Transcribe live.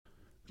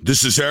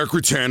This is Eric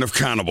Rutan of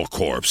Cannibal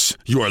Corpse.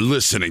 You are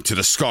listening to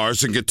the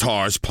Scars and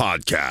Guitars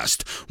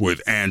podcast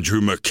with Andrew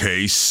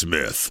McKay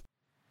Smith.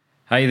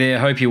 Hey there,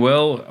 hope you're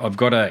well. I've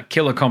got a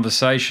killer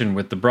conversation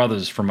with the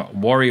brothers from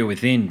Warrior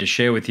Within to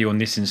share with you on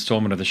this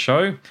installment of the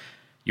show.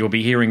 You'll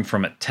be hearing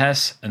from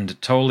Tass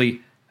and Toli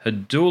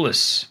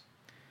Hadoulis.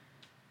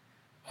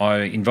 I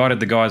invited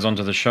the guys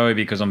onto the show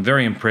because I'm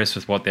very impressed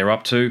with what they're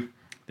up to.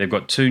 They've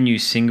got 2 new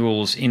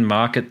singles in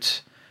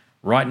market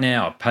right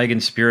now, Pagan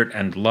Spirit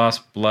and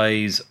Last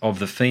Blaze of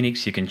the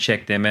Phoenix. You can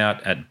check them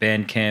out at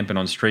Bandcamp and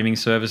on streaming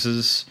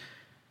services.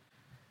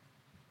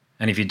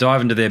 And if you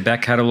dive into their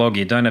back catalogue,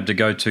 you don't have to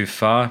go too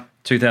far.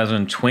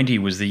 2020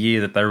 was the year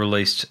that they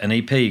released an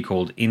EP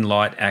called In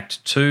Light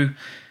Act 2.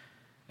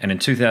 And in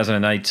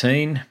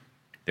 2018,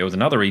 there was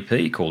another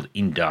EP called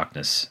In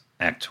Darkness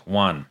Act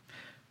 1.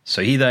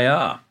 So here they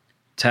are,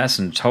 Tass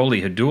and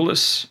Toli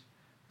Hadoulis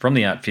from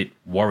the outfit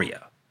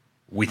Warrior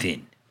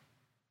Within.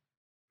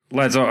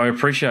 Lads, I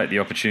appreciate the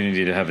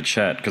opportunity to have a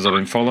chat because I've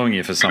been following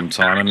you for some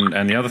time,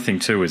 and the other thing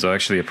too is I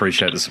actually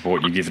appreciate the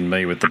support you've given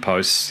me with the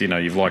posts. You know,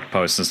 you've liked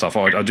posts and stuff.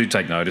 I do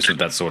take notice of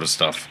that sort of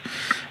stuff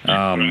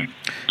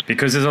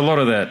because there's a lot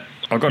of that.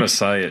 I've got to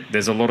say it.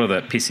 There's a lot of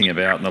that pissing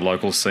about in the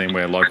local scene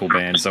where local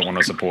bands don't want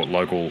to support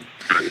local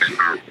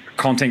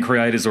content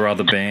creators or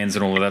other bands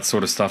and all of that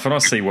sort of stuff. And I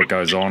see what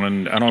goes on,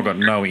 and I've got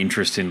no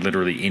interest in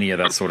literally any of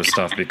that sort of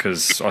stuff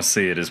because I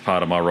see it as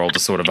part of my role to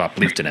sort of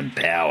uplift and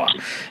empower,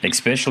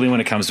 especially when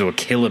it comes to a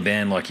killer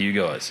band like you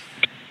guys.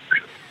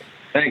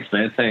 Thanks,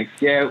 man. Thanks.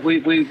 Yeah,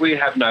 we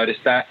have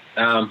noticed that.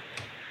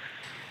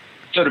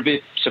 Sort of a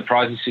bit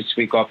surprising since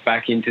we got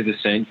back into the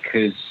scene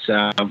because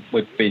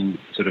we've been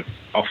sort of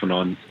off and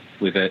on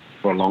with it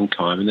for a long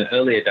time. In the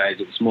earlier days,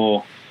 it was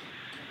more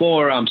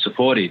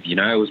supportive, you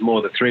know. It was more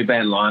the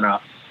 3-band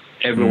lineup.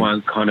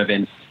 Everyone kind of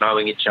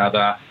knowing each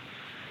other.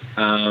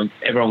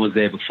 Everyone was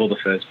there before the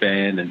first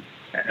band and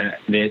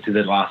there to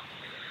the last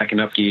backing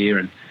up gear.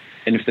 And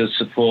if there was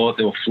support,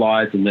 there were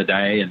flyers in the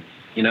day and,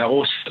 you know,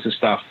 all sorts of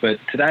stuff. But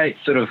today,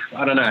 it's sort of,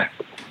 I don't know,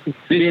 a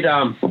bit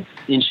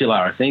insular,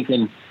 I think.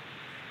 And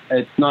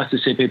it's nice to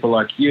see people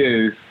like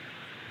you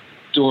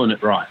doing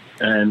it right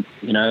and,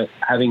 you know,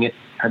 having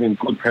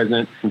good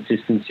presence,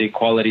 consistency,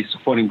 quality,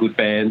 supporting good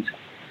bands,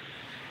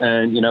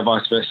 and, you know,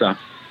 vice versa.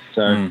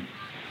 So,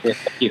 yeah,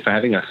 thank you for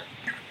having us.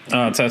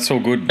 That's all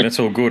good. That's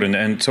all good.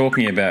 And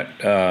talking about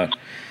the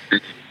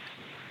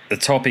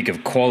topic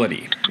of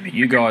quality,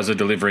 you guys are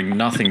delivering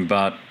nothing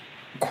but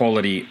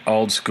quality,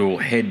 old school,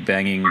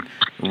 head-banging,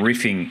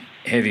 riffing,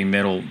 heavy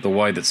metal the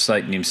way that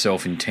Satan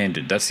himself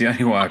intended. That's the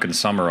only way I can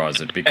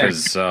summarise it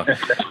because I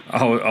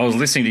was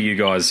listening to you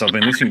guys. I've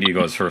been listening to you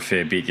guys for a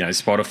fair bit. You know,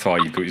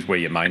 Spotify is where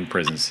your main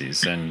presence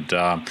is, and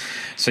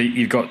so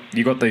you've got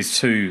these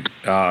 2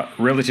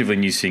 relatively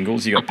new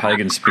singles. You got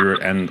Pagan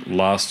Spirit and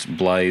Last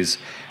Blaze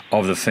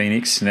of the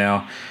Phoenix.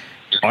 Now,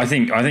 I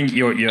think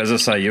you as I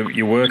say,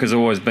 your work has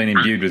always been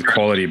imbued with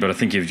quality, but I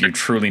think you've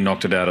truly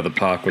knocked it out of the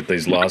park with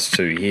these last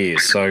 2 here.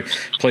 So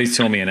please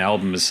tell me an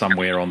album is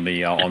somewhere on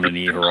the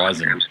near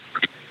horizon.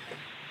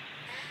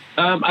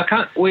 I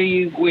can't.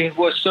 We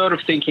were sort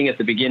of thinking at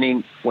the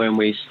beginning when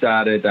we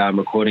started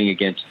recording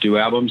again to do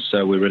albums.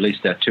 So we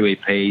released our 2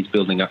 EPs,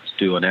 building up to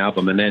do an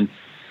album, and then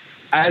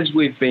as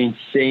we've been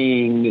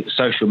seeing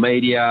social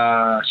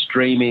media,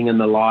 streaming and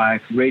the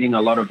like, reading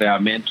a lot of our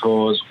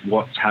mentors,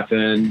 what's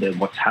happened and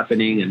what's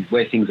happening and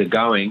where things are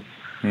going,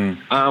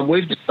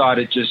 we've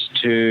decided just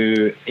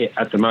to,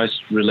 at the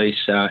most,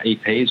 release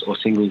EPs or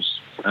singles.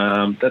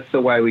 That's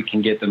the way we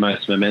can get the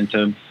most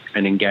momentum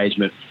and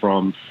engagement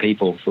from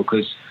people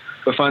because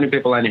we're finding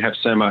people only have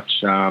so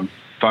much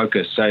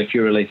focus. So if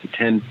you release a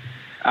 10-song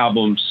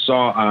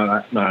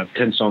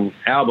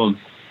album,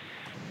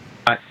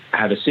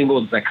 have a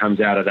single that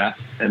comes out of that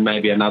and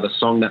maybe another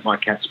song that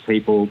might catch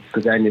people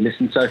because they only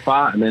listen so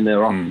far and then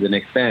they're off to the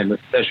next band. But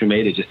social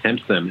media just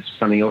tempts them. If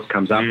something else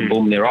comes up and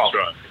boom, they're off.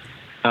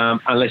 Right.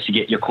 Unless you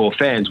get your core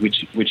fans,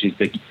 which is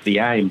the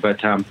aim.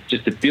 But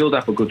just to build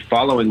up a good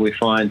following, we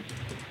find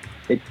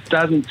it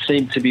doesn't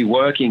seem to be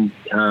working,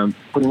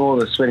 putting all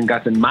the sweat and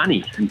guts and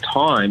money and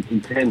time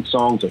in 10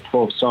 songs or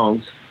 12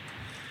 songs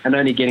and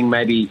only getting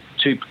maybe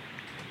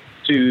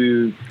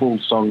two full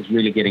songs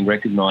really getting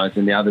recognised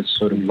and the others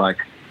sort of like,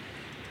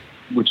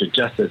 which are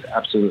just as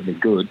absolutely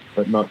good,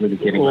 but not really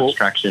getting much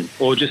traction.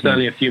 Or just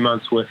only a few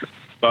months worth of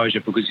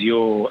exposure because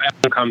your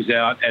album comes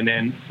out and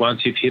then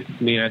once you've hit,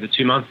 you know, the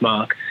 2-month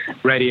mark,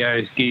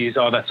 radio gears,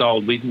 oh, that's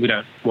old, we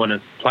don't want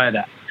to play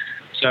that.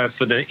 So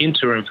for the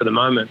interim, for the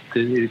moment,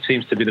 it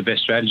seems to be the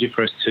best strategy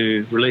for us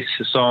to release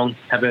a song,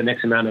 have the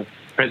next amount of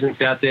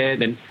presence out there,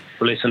 then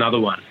release another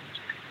one,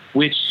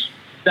 which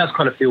does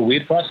kind of feel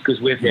weird for us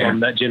because we're from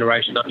that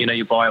generation. You know,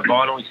 you buy a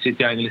vinyl, you sit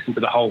down and listen to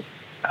the whole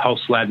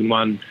slab in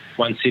one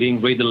sitting,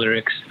 read the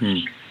lyrics. So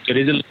it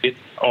is a little bit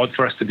odd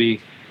for us to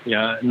be, you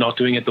know, not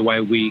doing it the way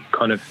we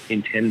kind of had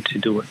intended to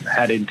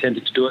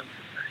do it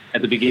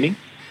at the beginning.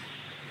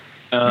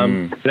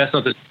 But that's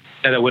not to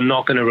say that we're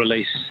not going to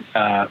release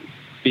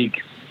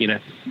big, you know,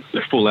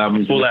 the full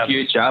albums in the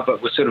future,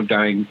 but we're sort of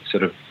going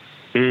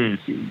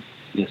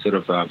sort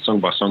of song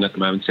by song at the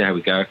moment. See how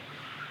we go.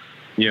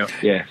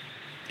 Yeah.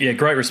 Yeah,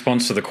 great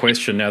response to the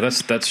question. Now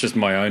that's just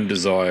my own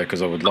desire,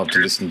 because I would love to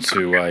listen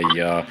to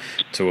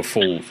a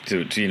full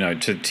to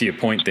your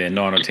point there,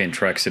 9 or 10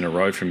 tracks in a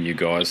row from you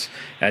guys,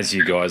 as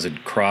you guys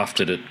had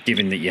crafted it.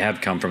 Given that you have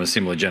come from a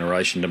similar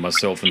generation to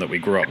myself and that we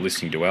grew up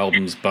listening to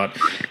albums, but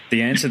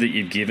the answer that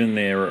you've given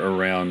there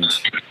around,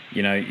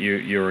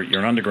 you're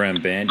an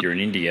underground band, you're an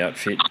indie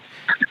outfit.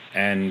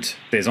 And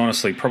there's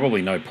honestly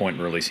probably no point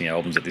in releasing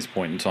albums at this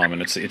point in time,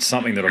 and it's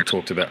something that I've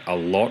talked about a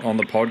lot on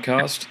the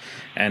podcast.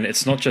 And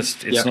it's not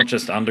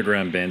just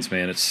underground bands,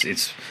 man.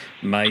 It's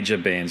major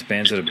bands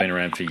that have been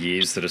around for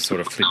years that are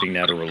sort of flipping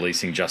now to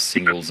releasing just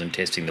singles and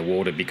testing the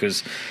water,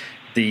 because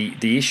the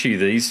issue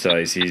these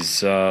days is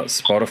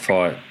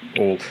Spotify,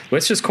 or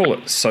let's just call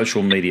it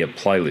social media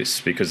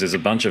playlists, because there's a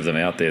bunch of them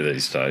out there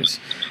these days,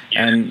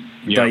 and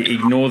they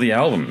ignore the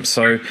album.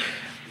 So.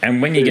 And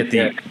when you get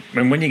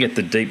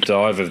the deep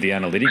dive of the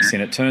analytics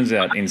in, it turns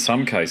out in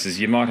some cases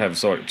you might have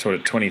sort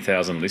of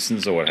 20,000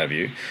 listens or what have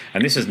you,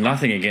 and this is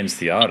nothing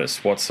against the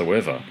artist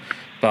whatsoever,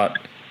 but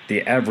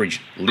the average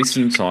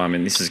listen time,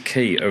 and this is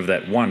key, of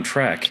that one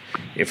track,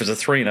 if it's a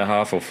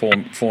 3.5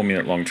 or 4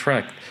 minute long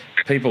track,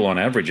 people on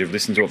average have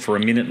listened to it for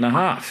 1.5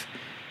 minutes.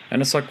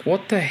 And it's like,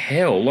 what the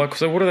hell? Like,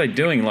 so what are they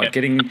doing? Like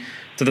getting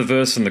to the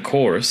verse and the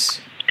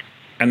chorus,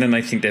 and then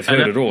they think they've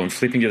heard it all and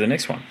flipping to the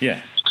next one.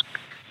 Yeah.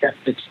 Yeah,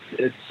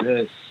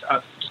 it's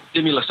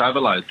stimulus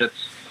overload. That's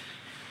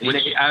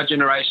our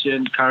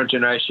generation, current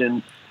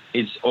generation,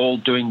 is all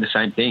doing the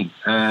same thing.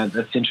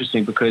 That's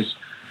interesting, because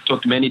I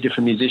talked to many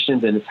different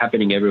musicians, and it's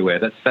happening everywhere.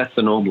 That's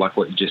the norm, like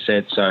what you just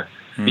said. So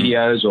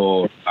videos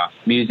or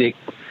music,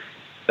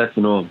 that's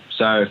the norm.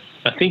 So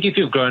I think if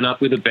you've grown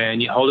up with a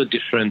band, you hold a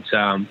different.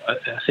 I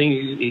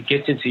think it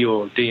gets into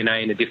your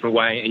DNA in a different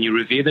way, and you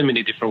revere them in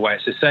a different way.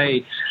 So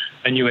say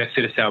a new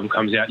Exodus album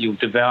comes out, you'll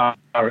devour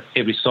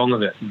every song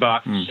of it.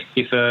 But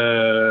if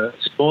a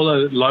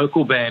smaller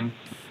local band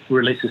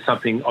releases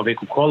something of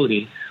equal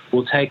quality,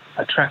 we'll take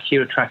a track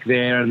here, a track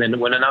there, and then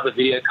when another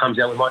video comes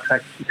out, we might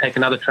take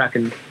another track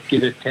and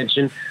give it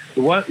attention.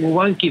 We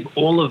won't give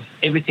all of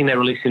everything they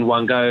release in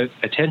one go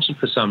attention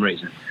for some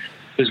reason.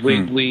 Because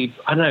we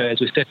I don't know, as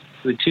we said,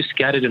 we're too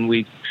scattered, and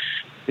we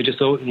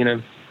just all,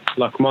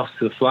 like moths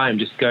to the flame,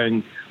 just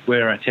going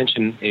where our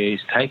attention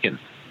is taken.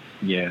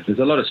 Yeah, there's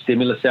a lot of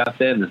stimulus out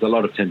there, and there's a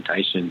lot of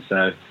temptation.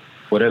 So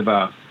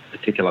whatever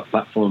particular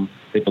platform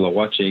people are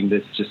watching,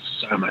 there's just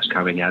so much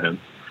coming at them.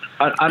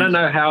 I don't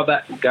know how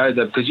that goes,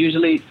 though, because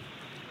usually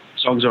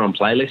songs are on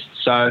playlists.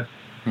 So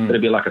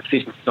it'll be like a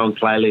 50-song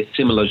playlist,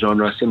 similar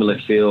genre, similar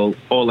feel,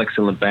 all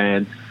excellent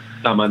bands,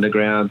 some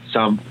underground,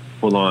 some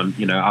full-on,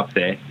 up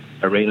there,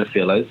 arena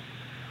fillers.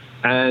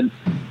 And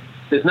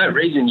there's no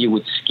reason you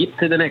would skip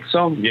to the next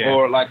song,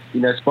 or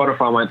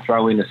Spotify won't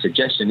throw in a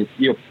suggestion if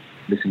you're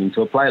listening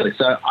to a playlist.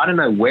 So I don't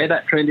know where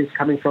that trend is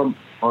coming from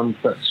on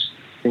such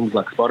things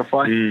like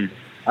Spotify.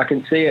 I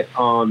can see it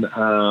on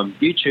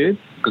YouTube,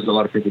 because a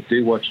lot of people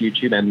do watch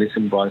YouTube and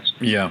listen by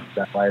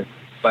that way.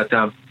 But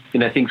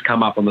things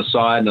come up on the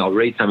side, and I'll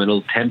read some, and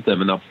it'll tempt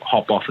them, and they'll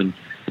hop off and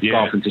go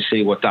off and to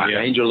see what Dark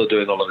Angel are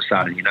doing all of a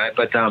sudden,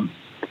 But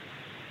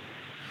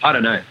I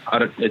don't know.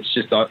 It's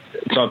just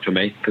it's odd for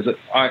me, because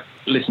I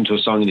listen to a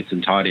song in its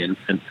entirety and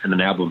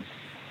an album.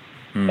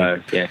 So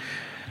yeah.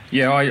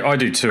 Yeah, I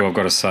do too, I've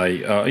got to say.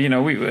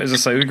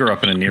 We grew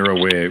up in an era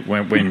where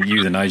when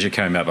Euthanasia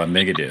came out by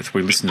Megadeth,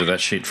 we listened to that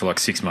shit for like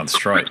 6 months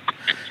straight.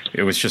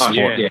 It was just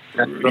you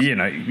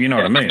know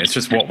what I mean? It's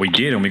just what we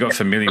did, and we got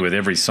familiar with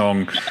every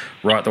song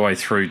right the way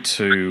through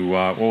to,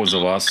 what was the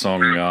last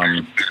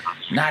song?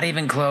 Not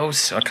Even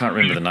Close. I can't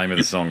remember the name of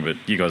the song, but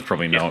you guys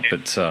probably know it.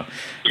 But,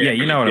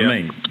 you know what I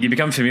mean. You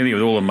become familiar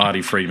with all of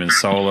Marty Friedman's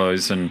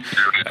solos, and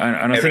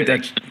I think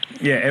that...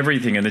 Yeah,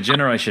 everything. And the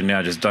generation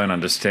now just don't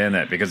understand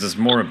that, because it's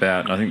more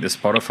about, and I think the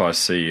Spotify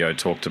CEO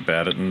talked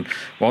about it, and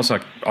whilst I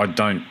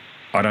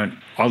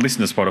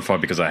listen to Spotify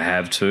because I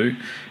have to,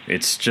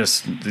 it's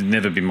just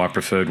never been my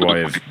preferred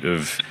way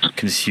of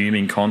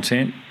consuming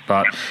content.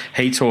 But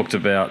he talked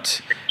about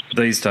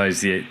these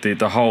days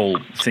the whole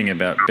thing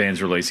about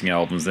bands releasing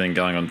albums, then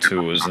going on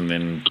tours, and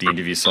then the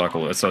interview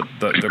cycle. So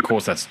of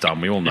course that's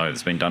done. We all know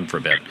it's been done for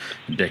about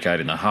a decade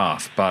and a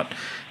half. But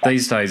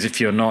these days,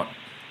 if you're not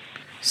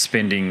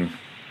spending,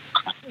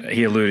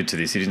 he alluded to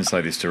this, he didn't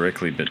say this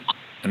directly, but,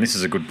 and this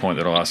is a good point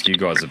that I'll ask you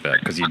guys about,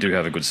 because you do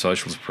have a good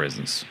socials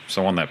presence.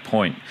 So on that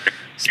point,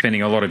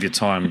 spending a lot of your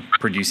time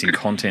producing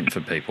content for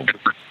people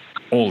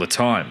all the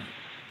time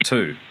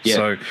too. Yeah.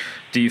 So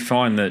do you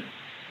find that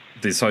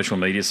the social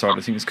media side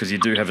of things, because you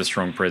do have a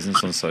strong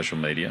presence on social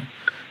media,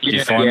 do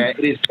you find, it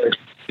is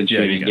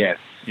consuming,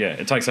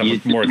 it takes up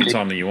more of your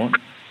time than you want?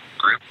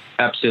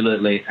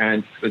 Absolutely.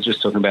 And we're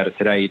just talking about it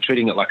today. You're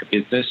treating it like a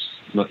business,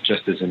 not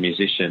just as a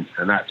musician.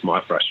 And that's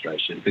my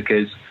frustration,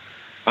 because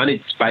I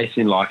need space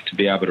in life to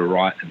be able to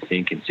write and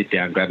think and sit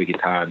down, grab a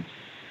guitar.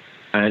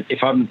 And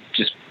if I'm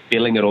just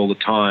billing it all the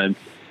time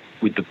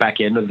with the back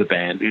end of the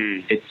band,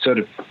 it's sort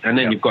of, and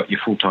then you've got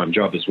your full-time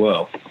job as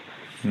well.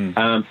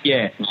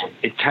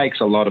 it takes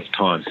a lot of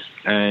time,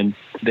 and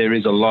there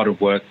is a lot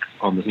of work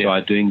on the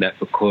side doing that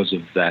because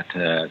of that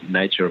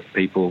nature of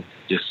people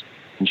just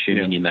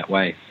consuming in that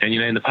way. And,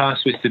 in the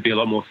past we used to be a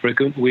lot more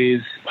frequent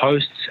with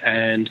posts,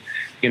 and,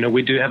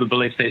 we do have a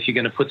belief that if you're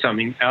going to put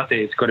something out there,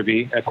 it's got to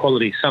be a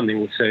quality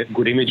something with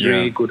good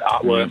imagery, good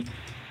artwork.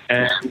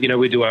 And,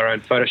 we do our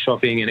own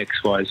photoshopping and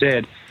X, Y,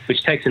 Z,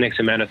 which takes an X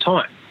amount of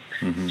time.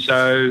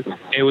 So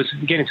it was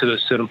getting to a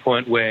certain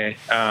point where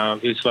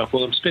it was like,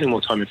 well, I'm spending more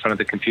time in front of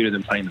the computer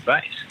than playing the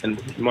bass.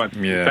 And my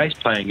bass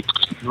playing,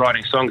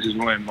 writing songs is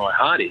where my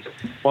heart is.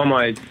 Why am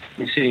I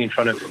sitting in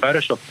front of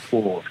Photoshop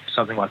for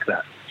something like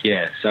that?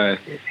 Yeah, so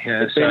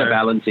it's been a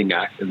balancing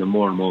act, and the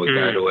more and more we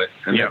go to it.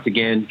 And that,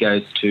 again,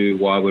 goes to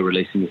why we're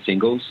releasing the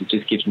singles. It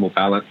just gives more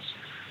balance,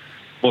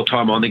 more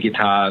time on the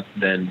guitar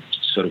than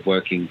sort of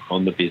working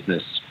on the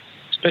business.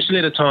 Especially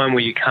at a time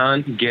where you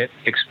can't get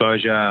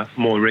exposure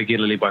more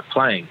regularly by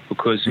playing,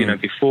 because,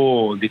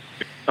 before this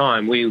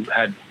time we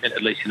had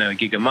at least, a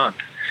gig a month.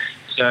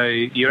 So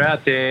you're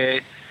out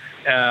there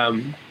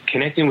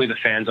connecting with the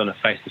fans on a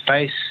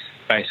face-to-face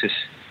basis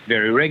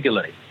very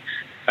regularly.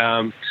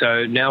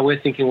 So now we're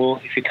thinking, well,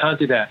 if you can't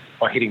do that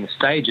by hitting the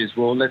stages,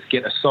 well, let's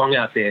get a song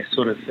out there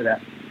sort of for that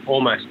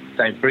almost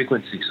same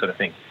frequency sort of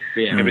thing.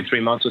 Yeah. Every 3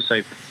 months or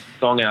so,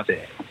 song out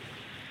there.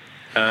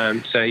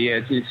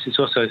 It's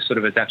also sort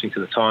of adapting to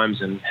the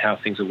times and how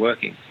things are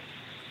working.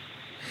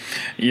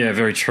 Yeah,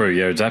 very true.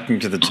 Yeah, adapting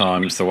to the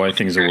times, the way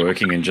things are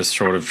working, and just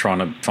sort of trying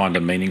to find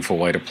a meaningful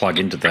way to plug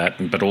into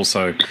that. But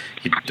also,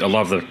 I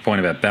love the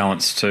point about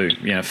balance too.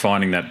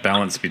 Finding that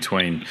balance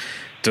between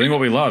doing what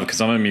we love,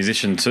 because I'm a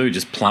musician too,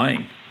 just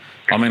playing.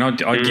 I mean, I'd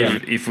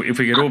give, if we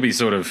could all be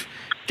sort of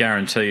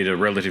guaranteed a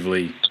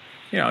relatively,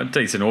 a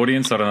decent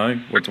audience. I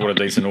don't know what a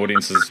decent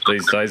audience is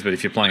these days, but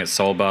if you're playing at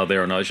Soul Bar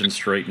there on Ocean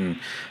Street and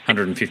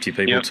 150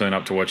 people turn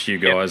up to watch you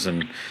guys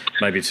and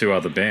maybe 2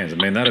 other bands, I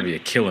mean, that'd be a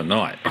killer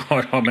night.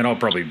 I mean, I'll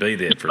probably be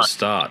there for a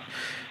start.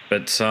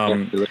 But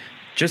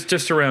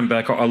just around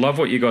back, I love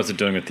what you guys are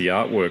doing with the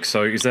artwork.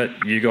 So is that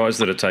you guys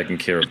that are taking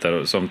care of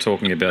that? So I'm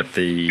talking about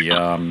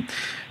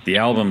the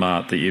album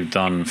art that you've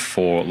done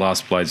for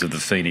Last Blades of the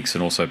Phoenix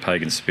and also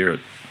Pagan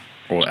Spirit,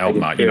 or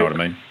album art, you know what I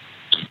mean?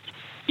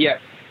 Yeah.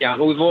 Yeah,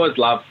 well, we've always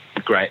loved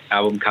great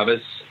album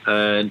covers,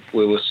 and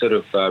we were sort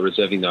of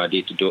reserving the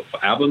idea to do it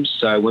for albums.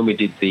 So when we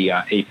did the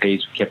EPs,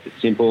 we kept it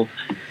simple,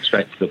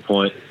 straight to the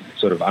point,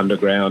 sort of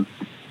underground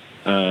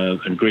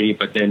and gritty.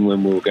 But then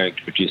when we were going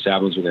to produce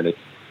albums, we're going to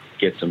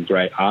get some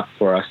great art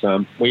for us.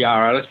 We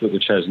are artists, but we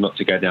chose not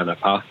to go down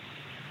that path.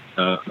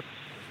 It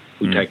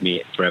would take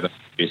me forever to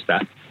produce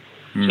that.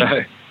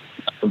 So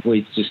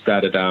we just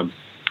started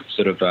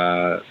sort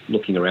of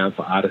looking around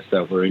for artists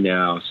that were in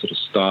our sort of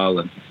style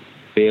and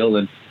feel,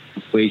 and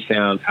we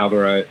found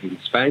Alvaro in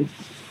Spain.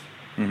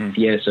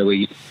 So we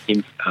used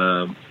him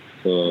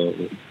for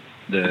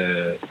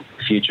the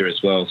future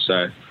as well.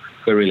 So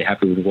we're really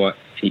happy with what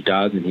he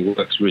does, and he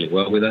works really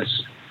well with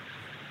us.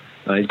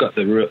 He's got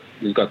the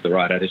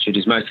right attitude.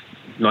 He's most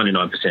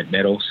 99%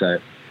 metal, so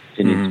it's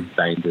in his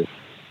veins.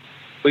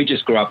 We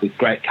just grew up with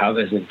great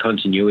covers and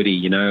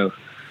continuity.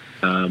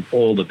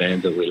 All the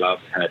bands that we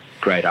loved had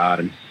great art,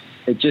 and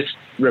it just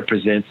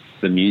represents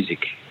the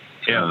music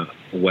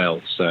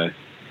well. So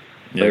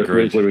we're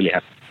really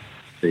happy.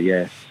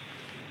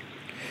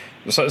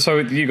 So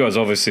you guys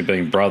obviously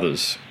being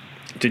brothers,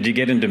 did you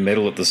get into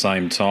metal at the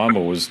same time,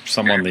 or was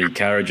someone the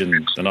carriage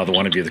and another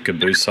one of you the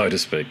caboose, so to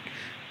speak?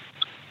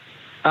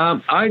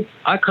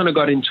 I kind of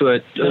got into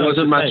it. It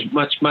wasn't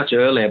much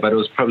earlier, but it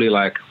was probably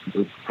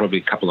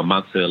a couple of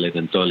months earlier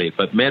than Toli.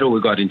 But metal,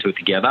 we got into it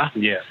together.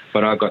 Yeah.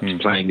 But I got to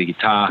playing the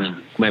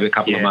guitar maybe a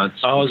couple of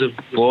months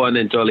before, and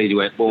then Toli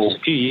went, well, a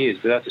few years,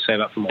 but I had to save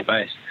up for my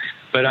bass.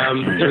 But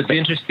it was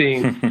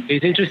interesting.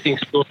 It's interesting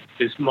story.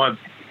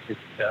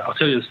 I'll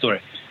tell you the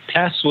story.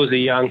 Tass was a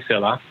young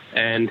fella,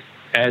 and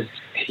as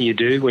you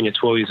do when you're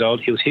 12 years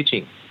old, he was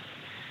hitching,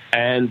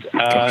 and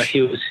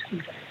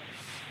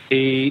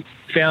he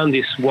found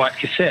this white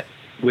cassette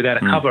without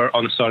a cover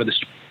on the side of the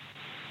street,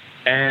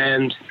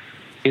 and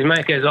his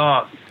mate goes,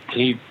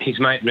 his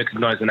mate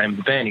recognised the name of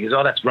the band. He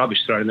goes, that's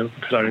rubbish, throw it in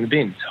the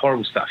bin. It's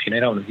horrible stuff. You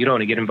don't want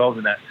to get involved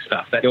in that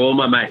stuff.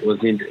 My mate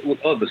was into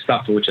all the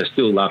stuff which I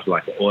still love,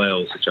 like the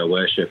Oils, which I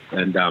worship,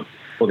 and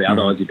all the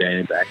other Aussie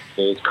bands,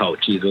 Cold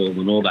Chisel,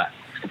 and all that.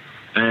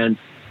 And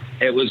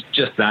it was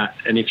just that.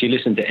 And if you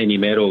listen to any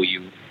metal,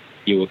 you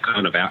were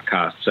kind of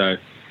outcast. So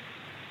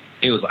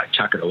he was like,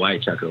 chuck it away.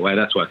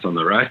 That's why it's on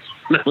the road.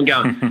 I'm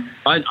going,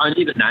 I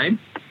need a name.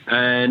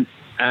 And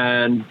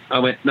I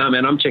went, no,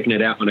 man, I'm checking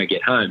it out when I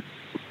get home.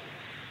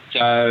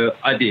 So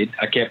I did.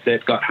 I kept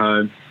it, got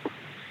home,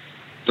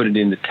 put it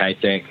in the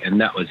tape deck, and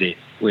that was it.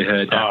 We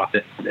heard that.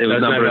 It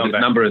was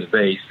Number of the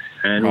Beast.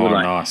 And we were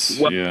like, nice.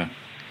 What? Yeah.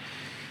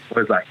 I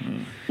was like,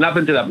 and up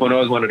until that point, I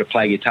always wanted to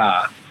play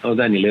guitar. I was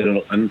only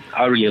little, and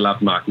I really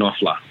loved Mark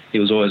Knopfler. He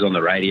was always on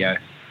the radio.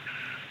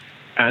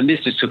 And this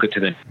just took it to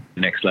the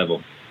next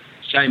level.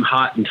 Same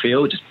heart and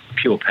feel, just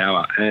pure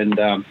power. And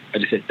I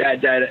just said,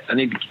 Dad, I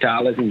need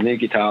guitar lessons,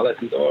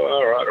 Oh,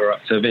 all right.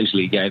 So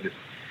eventually he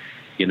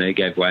he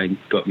gave away and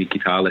got me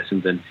guitar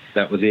lessons, and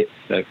that was it.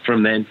 So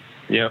from then,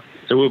 so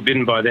we were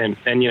bitten by them,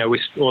 and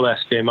all our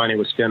spare money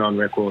was spent on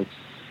records.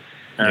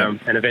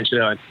 And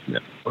eventually I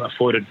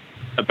afforded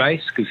a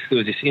bass because there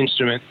was this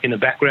instrument in the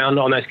background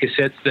on those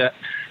cassettes that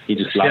you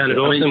just sounded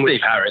loved it. awesome.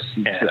 Steve Harris,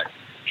 like,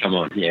 come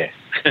on,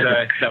 So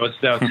that was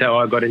how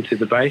I got into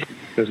the bass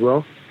as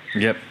well.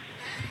 Yep.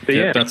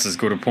 But that's as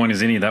good a point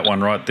as any. That one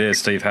right there,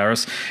 Steve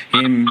Harris.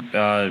 Him,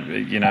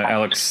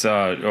 Alex,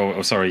 Bob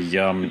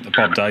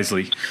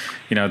Daisley.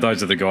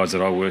 Those are the guys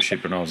that I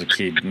worshipped when I was a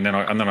kid. And then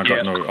I got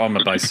into. I'm a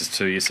bassist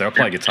too. So I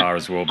play guitar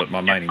as well, but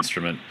my main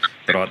instrument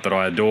that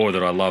I adore,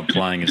 that I love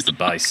playing, is the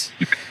bass.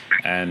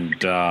 And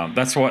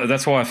that's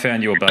why I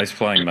found your bass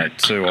playing, mate,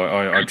 too.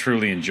 I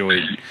truly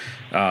enjoyed.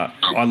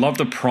 I love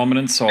the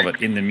prominence of it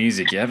in the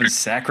music. You haven't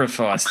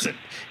sacrificed it.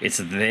 It's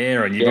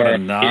there, and you've got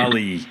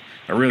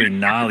a really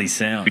gnarly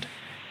sound.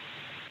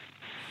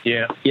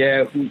 Yeah,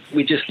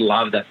 we just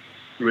love that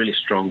really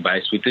strong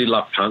bass. We do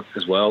love punk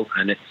as well,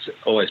 and it's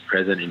always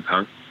present in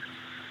punk.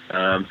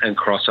 And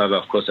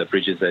crossover, of course, that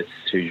bridges those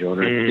two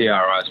genres.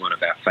 DRI is one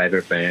of our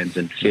favourite bands,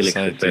 and Felix,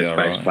 the first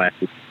bass player,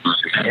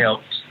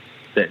 helps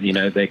that,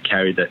 they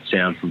carried that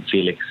sound from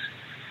Felix.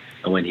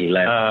 And when he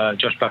left,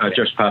 Josh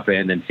Pape,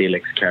 and then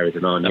Felix carried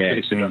it on.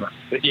 Josh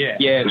Pape.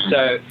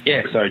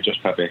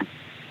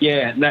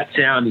 Yeah, and that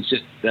sound is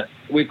just that,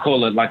 we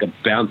call it like a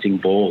bouncing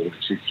ball.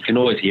 It's just, you can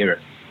always hear it.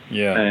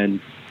 Yeah. And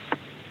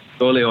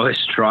Toli always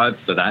strived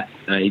for that.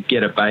 He'd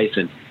get a bass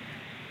and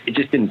it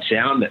just didn't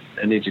sound it.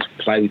 And he'd just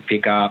play with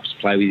pickups,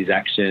 play with his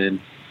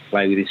action,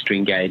 play with his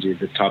string gauges,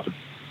 the type of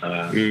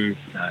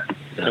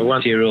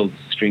material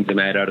strings are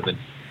made out of it.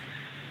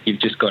 You've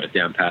just got it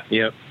down pat.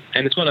 Yep.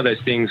 And it's one of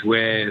those things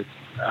where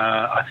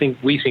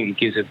we think it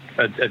gives a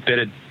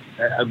better,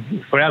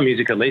 for our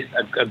music at least,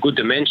 a good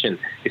dimension.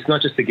 It's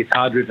not just a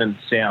guitar-driven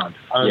sound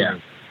only. Yeah.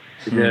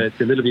 It's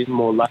a little bit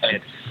more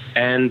layered.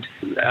 And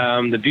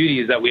the beauty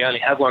is that we only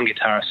have one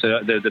guitarist,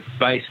 so the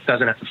bass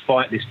doesn't have to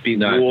fight this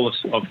big wall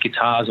of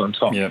guitars on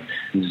top. Yep.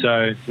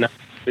 So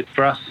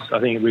for us, I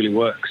think it really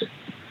works.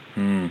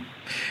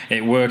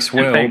 It works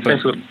well,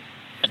 but...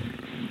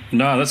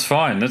 No, that's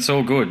fine. That's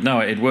all good. No,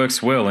 it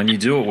works well, and you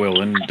do it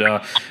well. And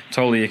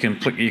Toli, you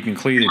can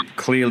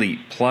clearly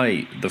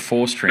play the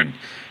 4-string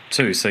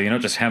too. So you're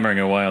not just hammering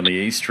away on the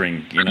E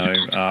string,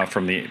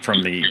 from the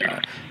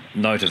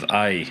note of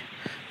A,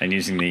 and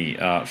using the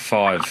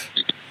 5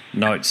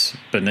 notes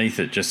beneath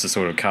it just to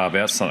sort of carve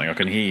out something. I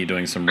can hear you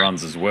doing some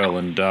runs as well,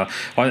 and I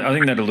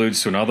think that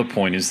alludes to another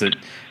point, is that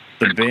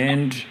the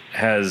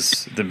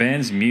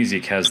band's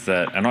music has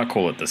that, and I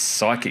call it the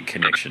psychic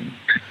connection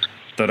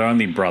that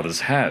only brothers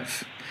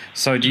have.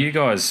 So do you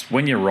guys,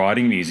 when you're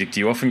writing music,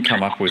 do you often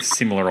come up with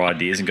similar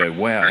ideas and go,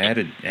 wow, how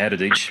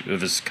did each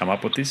of us come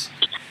up with this?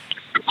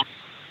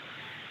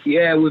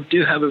 Yeah, we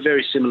do have a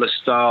very similar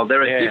style.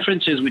 There are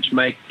differences which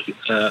make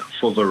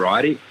for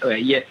variety,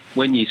 yet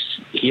when you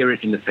hear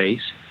it in the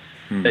piece,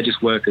 they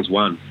just work as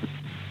one.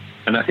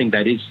 And I think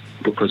that is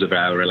because of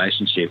our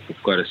relationship.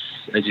 We've got,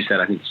 as you said,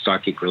 I think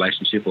psychic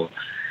relationship, or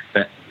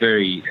that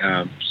very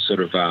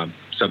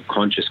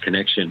subconscious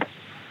connection.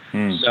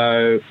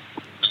 So,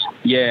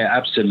 yeah,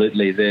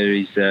 absolutely. There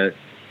is a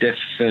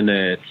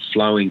definite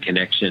flowing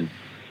connection,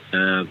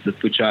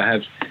 which I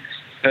have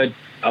heard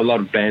a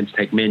lot of bands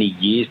take many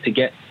years to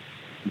get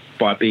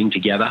by being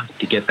together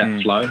to get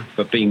that flow.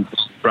 But being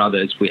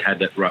brothers, we had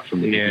that right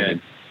from the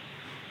beginning.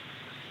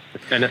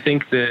 And I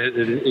think there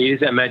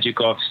is that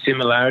magic of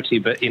similarity,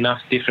 but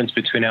enough difference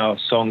between our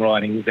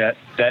songwriting that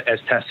as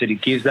Tass said,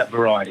 it gives that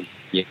variety.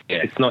 Yeah.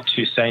 It's not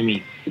too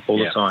samey all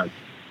the time.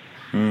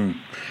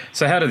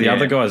 So how do the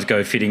other guys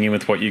go fitting in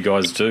with what you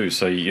guys do?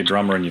 So your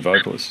drummer and your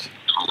vocalist?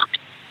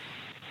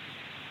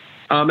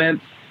 Oh, man,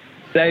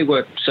 they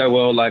work so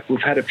well. Like, we've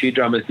had a few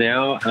drummers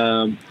now.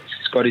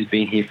 Scotty's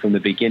been here from the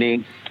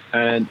beginning,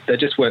 and they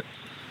just work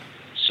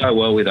so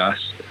well with us.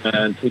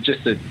 And we're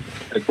just a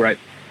great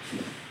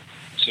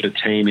sort of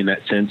team in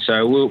that sense.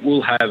 So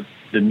we'll have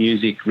the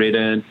music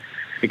written.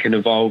 We can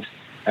evolve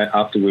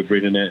after we've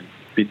written it.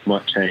 Bits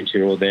might change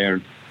here or there.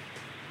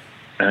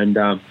 And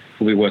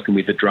we'll be working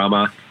with the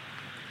drummer.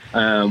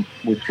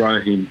 We'll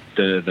throw him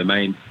the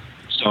main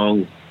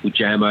song. We'll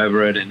jam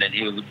over it, and then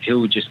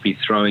he'll just be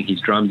throwing his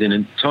drums in.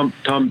 And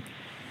Tom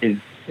is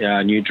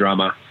our new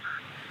drummer,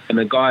 and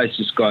the guy's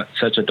just got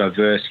such a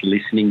diverse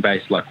listening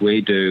base like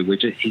we do.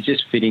 He's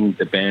just fitting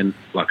the band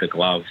like a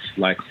glove,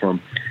 like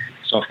from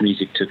soft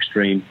music to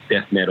extreme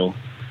death metal.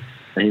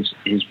 And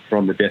he's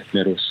from the death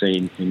metal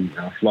scene in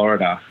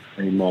Florida,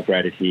 and he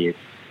migrated here.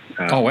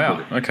 Oh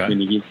wow! Okay.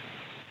 20 years.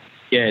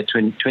 Yeah,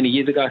 20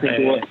 years ago, I think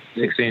it was.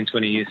 16,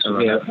 20 years.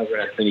 Around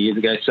 20 years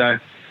ago. So,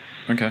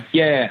 okay.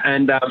 Yeah,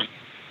 and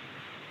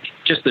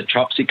just the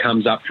chops he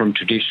comes up from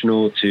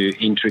traditional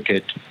to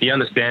intricate. He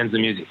understands the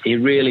music. He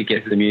really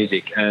gets the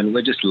music, and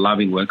we're just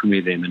loving working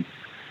with him. And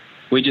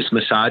we just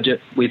massage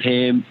it with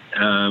him,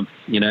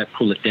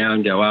 pull it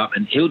down, go up,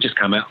 and he'll just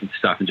come out with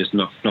stuff and just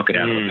knock it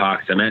out of the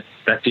park. So, man,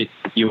 that's it.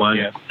 You won.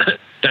 Yeah.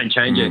 Don't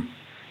change it.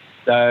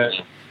 So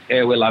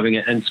we're loving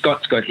it. And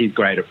Scott's got his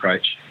great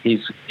approach.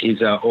 He's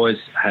always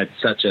had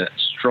such a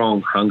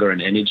strong hunger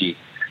and energy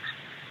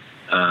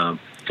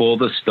for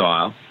the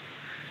style.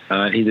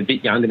 He's a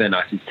bit younger than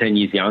us. He's 10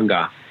 years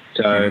younger.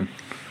 So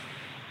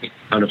he's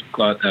kind of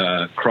got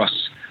a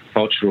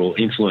cross-cultural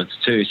influence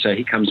too. So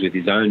he comes with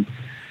his own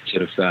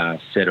sort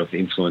of set of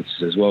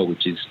influences as well,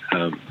 which is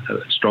a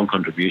strong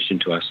contribution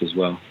to us as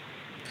well.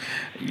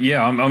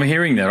 Yeah, I'm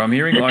hearing that. I'm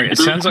hearing it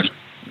sounds like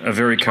a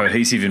very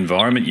cohesive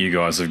environment you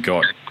guys have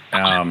got.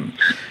 And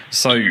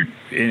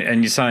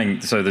you're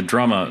saying, so the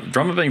drummer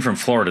being from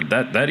Florida,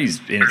 that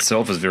is in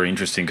itself is very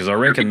interesting, because I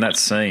reckon that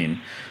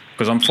scene,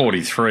 because I'm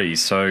 43,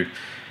 so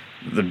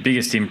the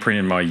biggest imprint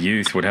in my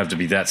youth would have to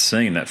be that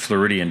scene, that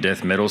Floridian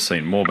death metal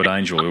scene. Morbid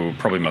Angel, who were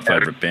probably my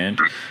favourite band,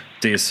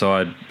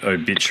 Deicide,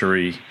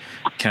 Obituary,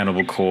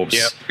 Cannibal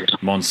Corpse,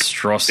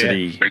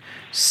 Monstrosity,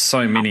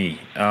 so many,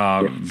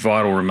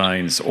 Vital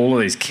Remains, all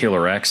of these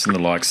killer acts and the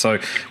like. So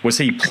was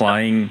he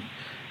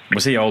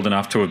old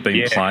enough to have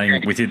been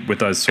playing with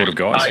those sort of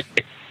guys?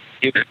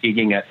 He was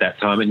gigging at that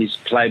time, and he's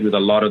played with a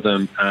lot of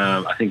them.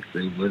 I think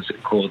was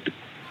it called the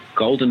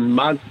Golden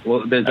Mug?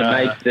 Well, there's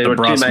there were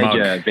two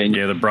major venues.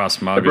 Yeah, the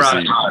Brass Mug. The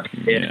Brass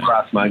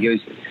Mug. It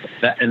was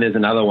that, and there's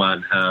another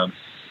one.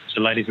 The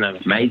lady's name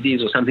is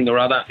Maisie's or something or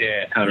other.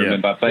 Yeah, can't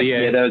remember. But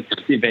there was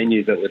two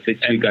venues that were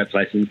two go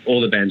places.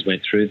 All the bands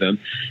went through them,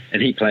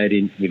 and he played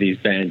in with his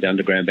band,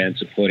 underground band,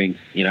 supporting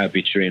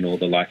Obituary and all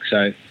the like.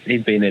 So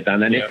he's been there, done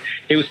that.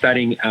 He was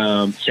studying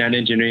sound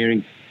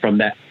engineering from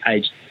that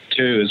age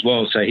too as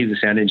well. So he's a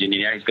sound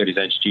engineer. He's got his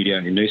own studio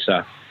in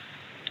Noosa.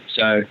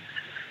 So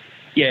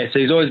so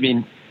he's always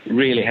been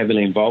really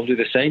heavily involved with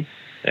the scene.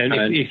 And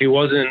if he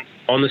wasn't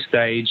on the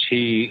stage,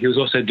 he was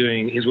also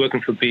he's working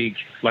for big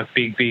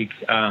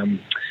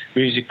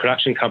music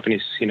production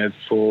companies,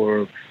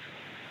 for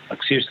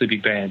like seriously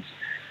big bands.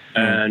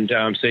 And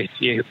so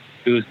he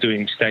was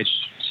doing stage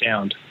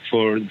sound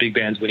for big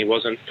bands when he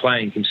wasn't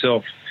playing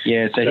himself.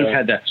 Yeah, so he's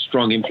had that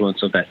strong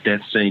influence of that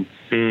death scene.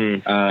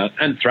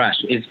 And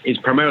thrash. Is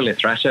primarily a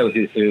thrasher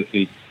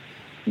who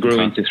grew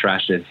into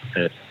thrash and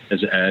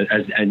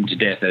to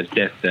death as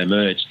death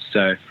emerged.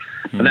 So,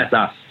 and that's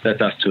us. That's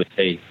us to a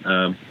T.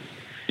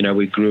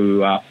 We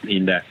grew up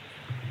in that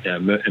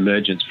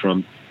emergence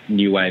from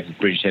new wave of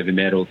British heavy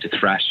metal to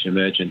thrash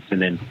emergence,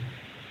 and then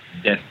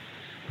death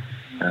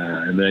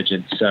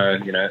emergence. So,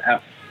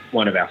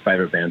 one of our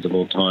favourite bands of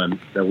all time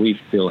that we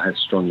feel has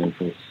strong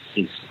influence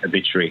is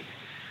Obituary.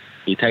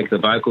 You take the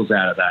vocals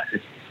out of that,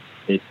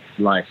 it's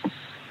like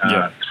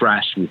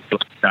thrash with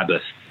Black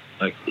Sabbath.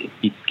 Like,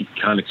 you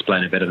can't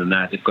explain it better than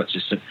that. They've got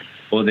just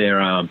all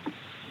their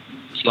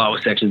slower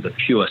sections of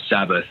pure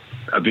Sabbath,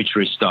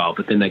 Obituary style,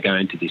 but then they go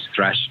into this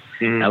thrash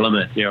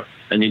element. Yeah.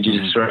 And you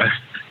just throw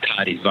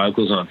Tardy's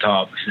vocals on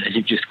top, and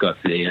you've just got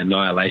the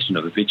annihilation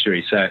of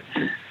Obituary. So,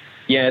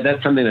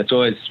 that's something that's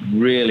always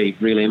really,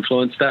 really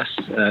influenced us.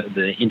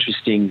 The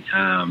interesting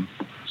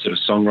sort of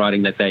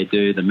songwriting that they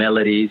do, the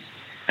melodies,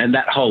 and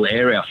that whole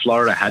area.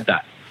 Florida had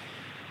that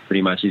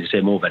pretty much, as you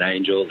said, Morbid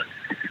Angel,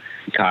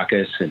 and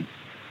Carcass, and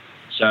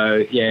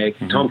so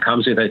Tom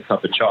comes with those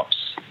type of chops,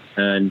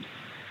 and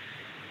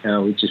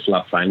we just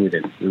love playing with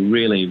him. We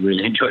really,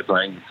 really enjoy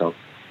playing with Tom.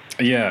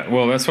 Yeah,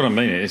 well, that's what I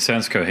mean. It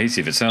sounds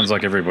cohesive. It sounds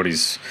like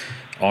everybody's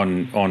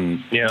on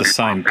the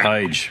same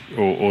page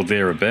or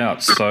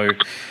thereabouts. So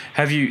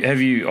have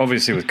you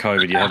obviously with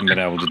COVID you haven't been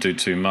able to do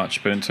too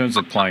much, but in terms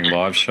of playing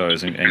live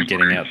shows and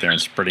getting out there and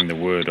spreading the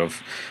word,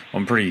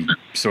 I'm pretty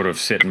sort of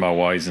set in my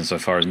ways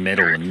insofar as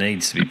metal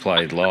needs to be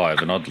played live,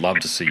 and I'd love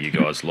to see you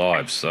guys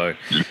live. So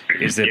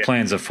is there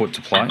plans afoot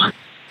to play?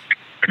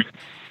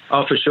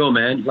 Oh, for sure,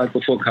 man. Like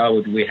before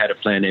COVID, we had a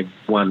plan of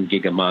 1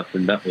 gig a month,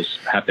 and that was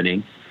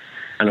happening.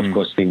 And of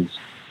course, things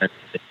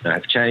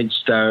have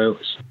changed. So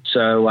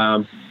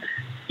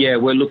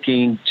we're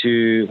looking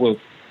to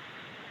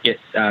get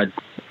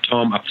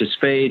Tom up to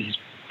speed. He's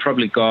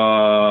probably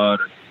got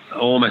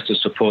almost a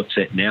support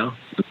set now,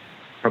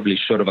 probably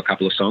short of a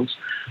couple of songs.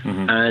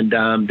 And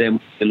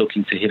then we're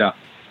looking to hit up,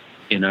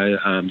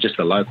 just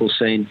the local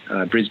scene,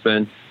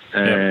 Brisbane,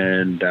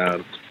 and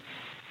the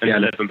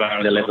 11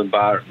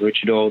 bar at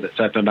Maroochydore that's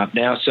opened up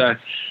now. So,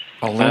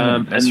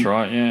 11, that's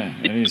right, yeah,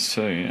 it is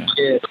too, yeah.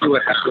 Yeah,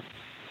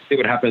 see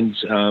what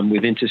happens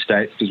with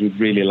interstate, because we'd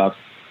really love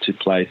to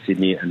play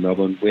Sydney and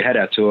Melbourne. We had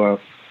our tour,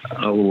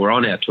 we were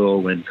on our tour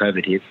when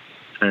COVID hit,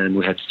 and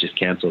we had to just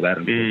cancel that,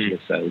 unfortunately.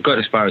 So we got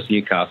as far as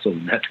Newcastle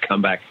and had to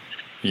come back.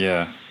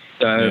 Yeah.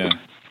 So,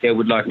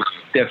 we'd like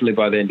definitely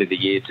by the end of the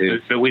year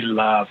to... But we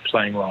love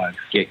playing live.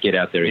 Get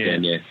out there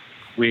again,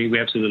 We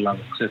absolutely love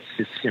it. So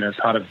it's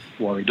part of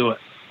why we do it.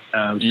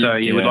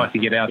 We'd like to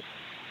get out.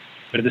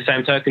 But at the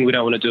same token, we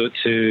don't want to do it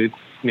to,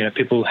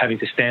 people having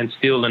to stand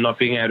still and not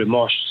being able to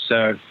mosh.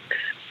 So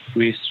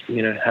we,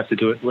 have to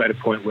do it at a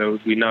point where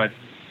we know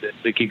that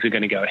the gigs are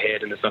going to go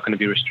ahead and there's not going to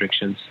be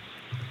restrictions.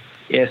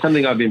 Yeah,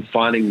 something I've been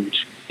finding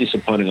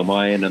disappointing on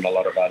my end and a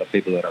lot of other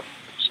people that I've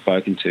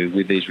spoken to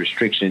with these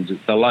restrictions,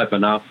 they'll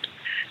open up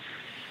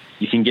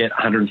you can get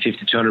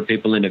 150, 200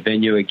 people in a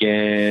venue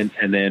again,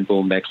 and then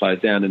boom, they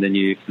close down, and then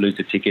you lose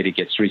the ticket. It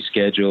gets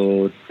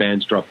rescheduled.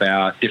 Bands drop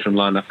out. Different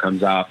lineup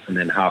comes up, and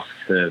then half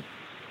the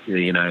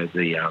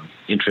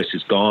interest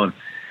is gone.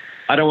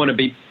 I don't want to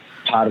be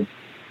part of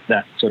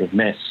that sort of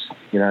mess.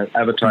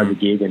 Advertise a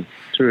gig, and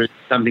through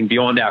something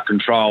beyond our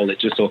control, it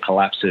just all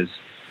collapses.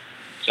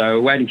 So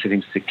we're waiting for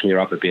things to clear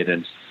up a bit,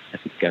 and I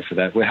think go for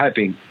that. We're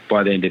hoping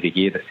by the end of the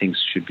year that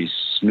things should be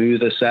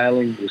smoother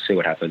sailing. We'll see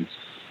what happens.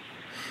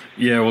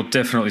 Yeah, we'll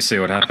definitely see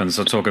what happens.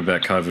 I talk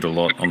about COVID a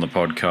lot on the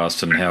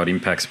podcast and how it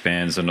impacts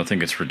bands, and I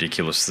think it's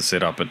ridiculous the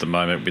setup at the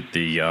moment with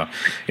the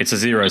it's a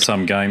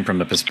zero-sum game from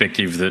the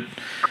perspective that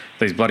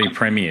these bloody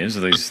premiers,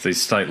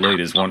 these state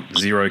leaders want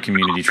zero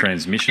community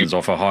transmissions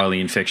off a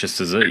highly infectious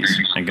disease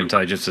and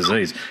contagious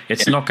disease.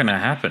 It's not going to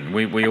happen.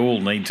 We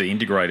all need to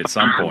integrate at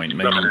some point,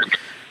 meaning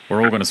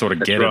we're all going to sort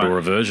of get it or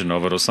a version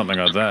of it or something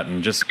like that,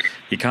 and just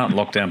you can't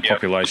lock down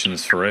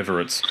populations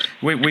forever.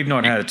 We've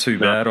not had it too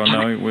bad, I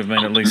know.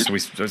 At least we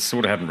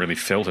sort of haven't really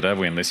felt it, have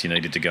we, unless you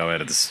needed to go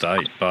out of the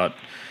state. But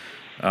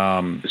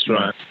that's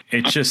right.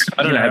 It's just,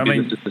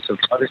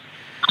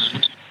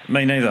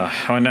 me neither.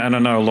 And I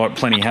know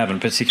plenty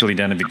haven't, particularly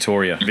down in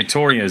Victoria.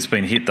 Victoria has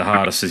been hit the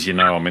hardest, as you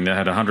know. I mean, they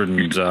had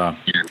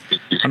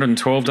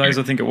 112 days,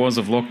 I think it was,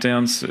 of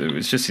lockdowns. It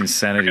was just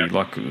insanity.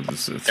 Like, it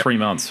was 3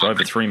 months,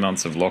 over 3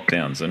 months of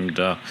lockdowns. And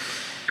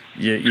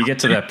you get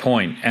to that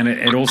point, and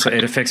it also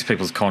affects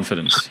people's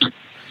confidence.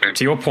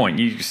 To your point,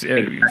 you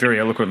very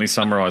eloquently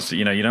summarised it.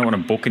 You don't want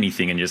to book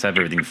anything and just have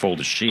everything fall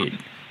to shit.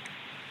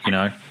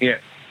 Yeah.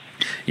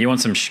 You want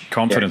some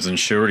confidence and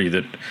surety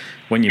that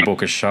when you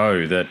book a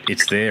show that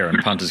it's there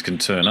and punters can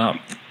turn up,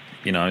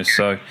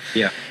 So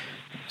yeah.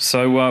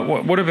 So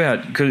what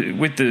about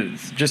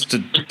just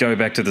to go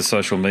back to the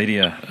social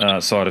media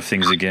side of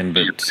things again,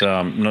 but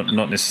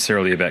not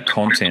necessarily about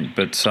content,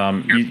 but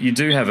you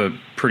do have a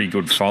pretty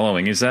good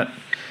following. Is that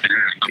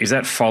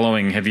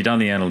following? Have you done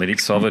the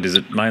analytics of it? Is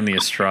it mainly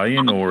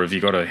Australian, or have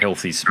you got a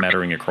healthy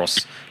smattering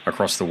across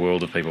the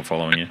world of people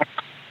following you?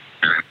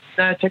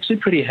 No, it's actually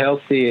pretty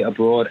healthy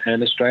abroad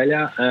and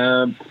Australia.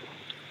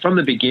 From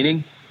the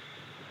beginning,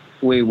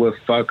 we were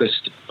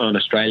focused on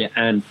Australia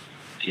and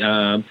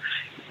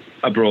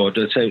abroad.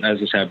 As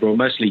I say, abroad,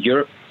 mostly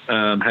Europe.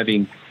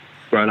 Having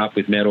grown up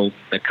with metal,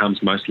 that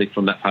comes mostly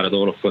from that part of the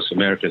world. Of course,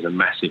 America is a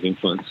massive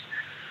influence.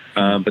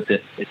 But the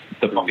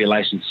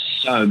population's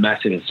so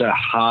massive, it's so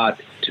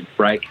hard to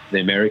break the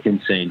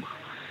American scene.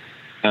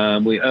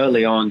 We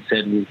early on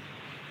said we'll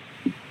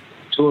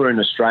tour in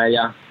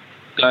Australia,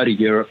 go to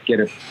Europe, get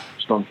a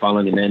strong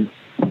following, and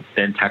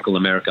then tackle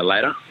America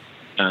later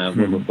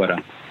when we've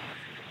got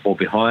all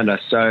behind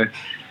us. So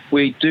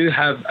we do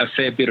have a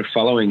fair bit of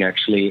following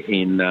actually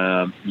in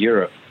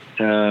Europe.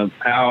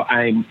 Our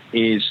aim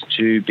is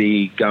to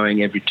be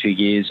going every 2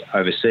 years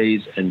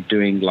overseas and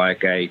doing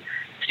like a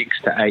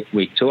 6 to 8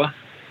 week tour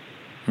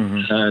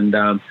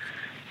and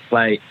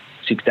play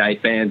 6 to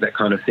 8 bands, that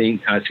kind of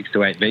thing, 6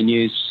 to 8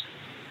 venues.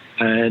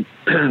 And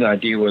the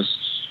idea was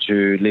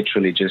to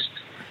literally just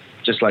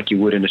like you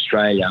would in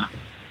Australia,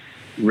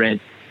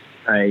 rent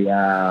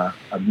a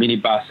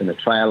minibus and a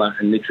trailer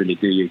and literally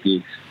do your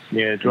gigs.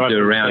 Yeah, drive do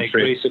a round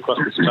trip, Greece across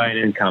the Spain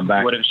and come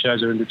back. Whatever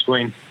shows are in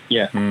between.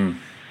 Yeah.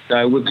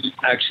 So we're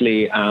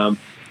actually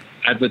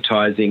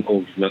advertising,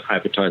 or not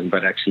advertising,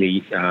 but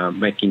actually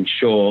making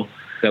sure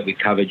that we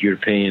covered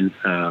European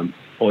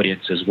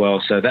audience as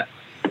well. So that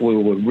we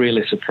were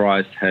really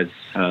surprised has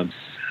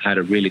had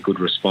a really good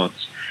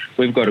response.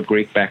 We've got a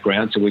Greek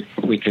background, so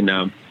we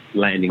can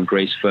land in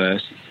Greece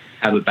first,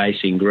 have a base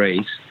in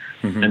Greece,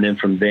 and then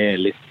from there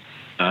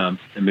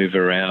move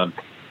around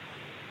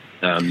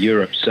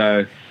Europe.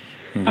 So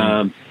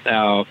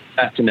our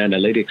stats and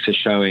analytics are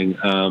showing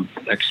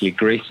actually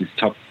Greece is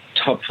top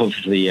of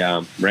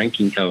the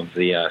ranking of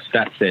the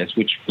stats there,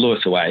 which blew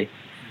us away.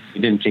 We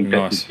didn't think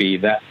that would be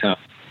that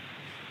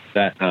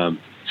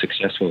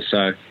successful.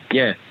 So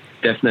yeah,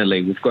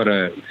 definitely we've got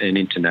an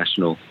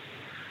international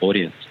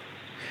audience.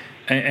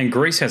 And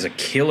Greece has a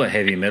killer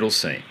heavy metal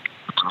scene.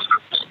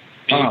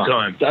 Big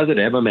time. Does it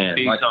ever, man?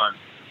 Big time.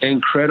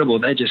 Incredible.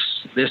 They're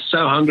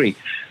so hungry.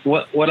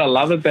 What I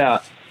love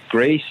about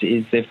Greece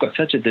is they've got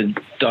such a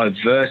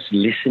diverse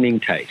listening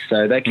taste.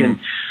 So they can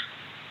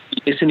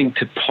listening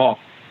to pop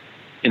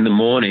in the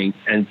morning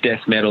and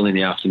death metal in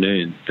the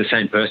afternoon, the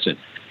same person.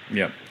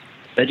 Yeah.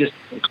 They just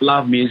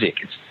love music.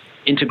 It's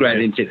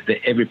integrated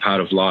into every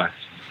part of life.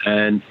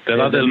 And they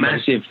love the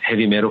massive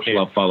heavy metal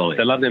following.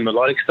 They love their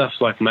melodic stuff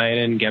like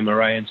Maiden, Gamma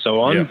Ray, and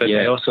so on, but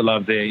they also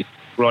love their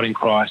Rotting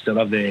Christ. They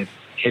love their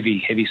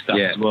heavy stuff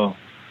as well.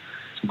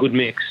 It's a good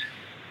mix.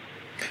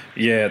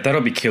 Yeah,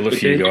 that'll be killer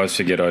for you guys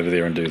to get over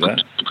there and do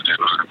that.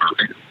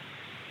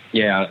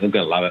 Yeah, I'm going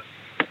to love it.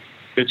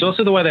 It's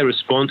also the way they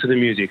respond to the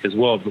music as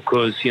well,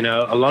 because,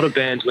 a lot of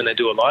bands, when they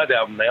do a live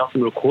album, they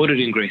often record it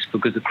in Greece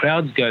because the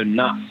crowds go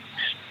nuts.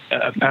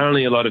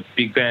 Apparently, a lot of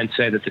big bands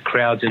say that the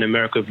crowds in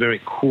America are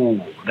very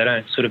cool. They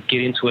don't sort of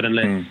get into it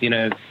unless,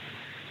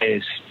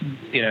 there's,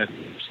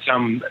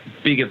 some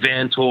big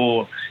event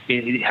or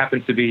it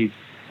happens to be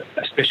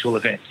a special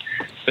event.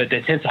 but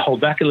they tend to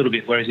hold back a little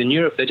bit. Whereas in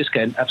Europe, they just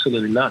go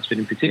absolutely nuts. But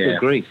in particular,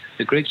 Greece,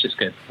 the Greeks just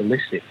go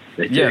ballistic.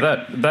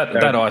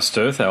 That Iced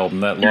Earth album,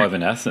 that Live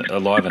in Athens,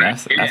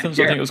 I think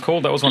it was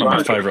called. That was one of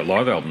my favourite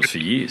live albums for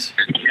years.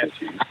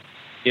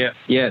 Yeah.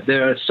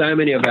 There are so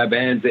many of our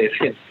bands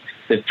that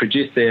they've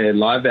produced their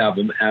live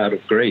album out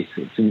of Greece.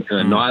 It's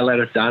Annihilate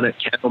have done it,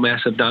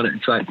 Candlemass have done it.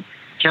 It's like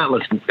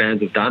countless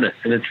bands have done it,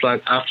 and it's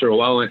like after a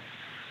while,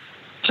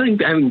 I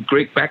think having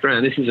Greek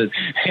background, this is a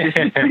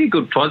pretty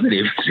good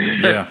positive.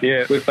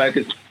 Yeah. We're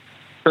focused.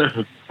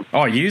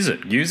 Oh, use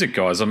it,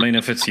 guys. I mean,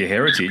 if it's your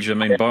heritage, I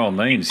mean, by all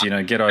means,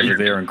 get over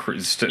there and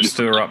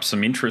stir up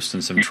some interest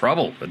and some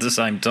trouble at the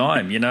same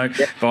time,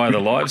 via the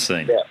live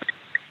scene.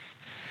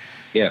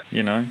 Yeah.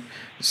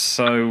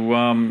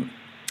 So,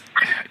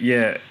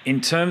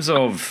 in terms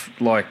of,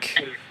 like,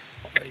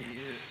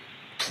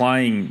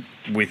 playing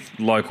with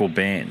local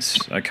bands,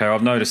 okay,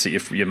 I've noticed that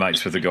you're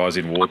mates with the guys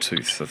in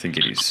Wartooth, I think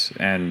it is,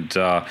 and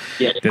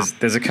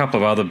there's a couple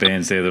of other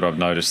bands there that I've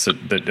noticed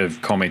that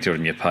have commented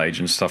on your page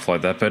and stuff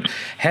like that. But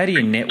how do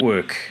you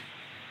network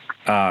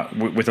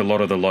with a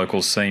lot of the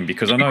local scene?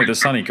 Because I know the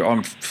Sunny,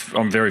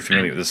 I'm very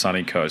familiar with the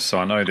Sunny Coast, so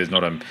I know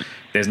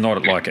there's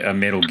not like a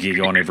metal gig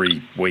on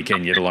every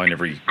weekend, yet alone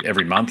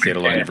every month, yet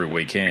alone every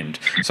weekend.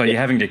 So you're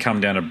having to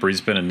come down to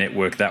Brisbane and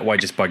network that way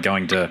just by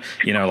going to,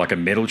 like a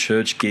metal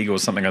church gig or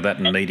something like that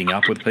and meeting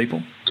up with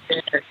people?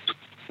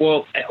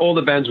 Well, all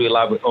the bands we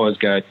love always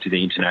go to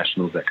the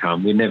internationals that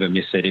come. We never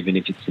miss it, even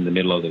if it's in the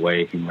middle of the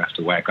week and we have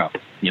to wake up,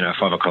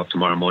 5 o'clock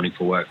tomorrow morning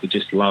for work. We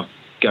just love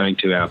going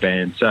to our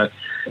band. So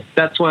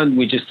that's one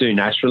we just do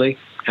naturally.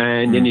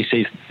 And then you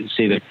see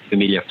the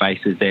familiar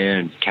faces there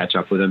and catch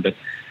up with them. But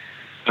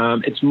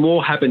it's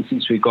more happened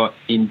since we got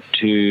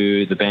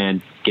into the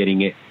band,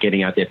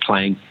 getting out there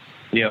playing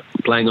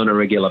on a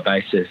regular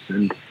basis.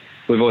 And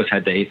we've always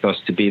had the ethos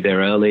to be there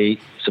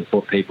early,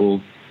 support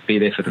people, be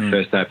there for the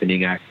first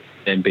opening act,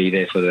 and be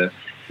there for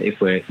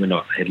if we're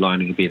not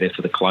headlining, be there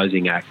for the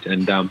closing act.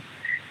 And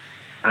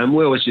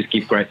we always just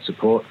give great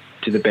support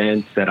to the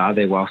bands that are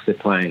there whilst they're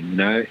playing.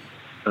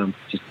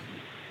 Just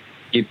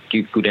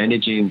give good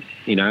energy,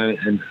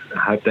 and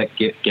hope that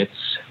gets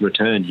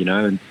returned,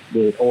 and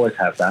we'll always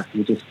have that.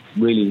 We just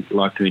really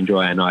like to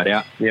enjoy our night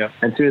out. Yeah.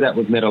 And through that,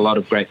 we've met a lot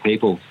of great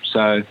people.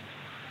 So,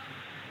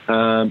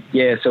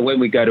 so when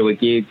we go to a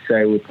gig,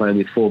 say we're playing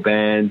with 4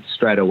 bands,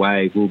 straight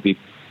away we'll be,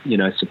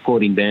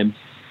 supporting them,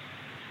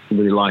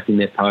 really liking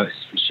their posts,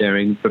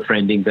 sharing,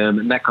 befriending them,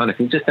 and that kind of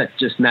thing.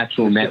 Just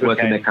natural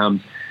networking that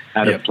comes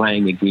out of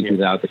playing a gig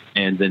with other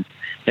bands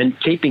and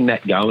keeping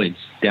that going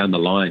down the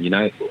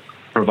line,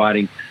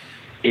 providing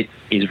it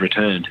is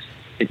returned.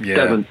 It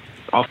doesn't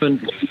often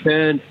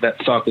return. That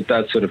cycle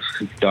does sort of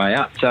die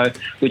out. So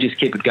we just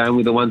keep it going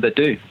with the ones that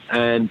do.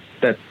 And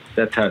that's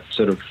how it's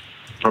sort of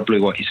probably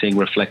what you're seeing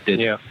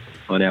reflected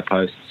on our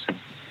posts.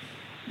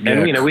 Yeah.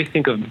 And, we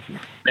think of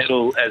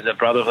metal as a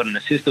brotherhood and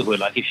a sisterhood.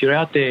 Like, if you're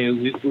out there,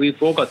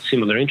 we've all got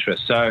similar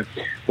interests. So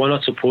why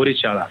not support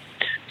each other?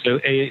 So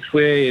if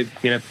we're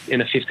in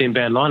a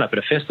 15-band lineup at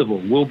a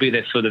festival, we'll be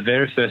there for the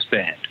very first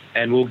band,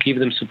 and we'll give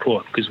them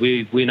support because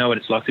we know what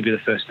it's like to be the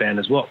first band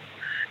as well.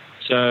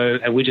 So,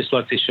 and we just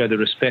like to show the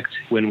respect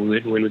when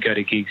we go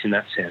to gigs in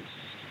that sense.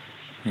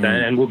 So,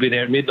 and we'll be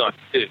there at midnight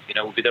too.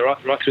 We'll be there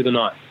right through the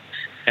night.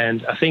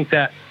 And I think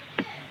that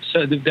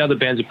the other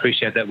bands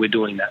appreciate that we're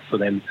doing that for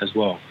them as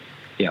well.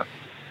 Yeah.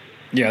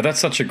 Yeah, that's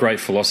such a great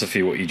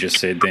philosophy, what you just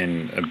said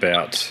then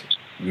about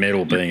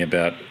metal being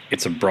about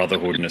it's a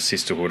brotherhood and a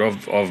sisterhood.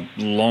 I've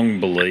long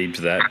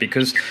believed that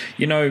because,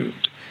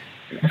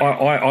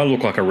 I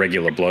look like a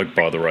regular bloke,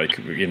 by the way.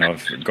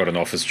 I've got an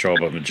office job,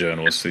 I'm a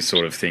journalist, this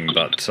sort of thing.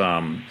 But,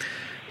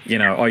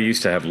 I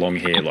used to have long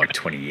hair like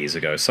 20 years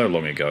ago, so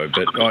long ago.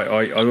 But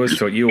I always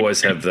thought you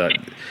always have that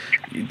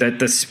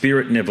the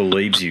spirit never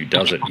leaves you,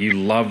 does it? You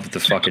love the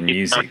fucking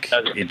music.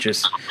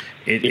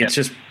 It's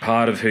just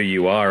part of who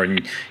you are.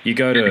 And you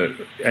go to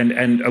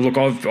and look,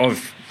 I've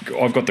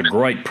got the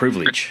great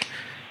privilege,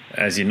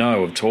 as you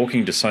know, of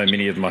talking to so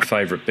many of my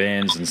favourite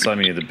bands and so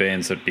many of the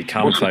bands that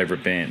become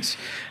favourite bands.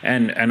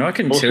 And I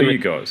can tell you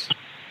guys,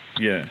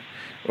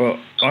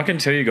 I can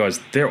tell you guys,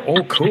 they're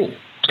all cool.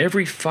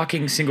 Every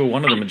fucking single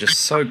one of them are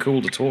just so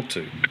cool to talk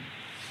to.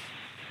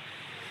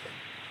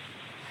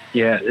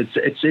 Yeah,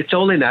 it's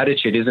all in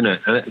attitude, isn't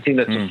it? And I think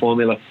that's the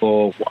formula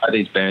for why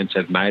these bands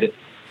have made it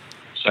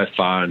so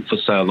far and for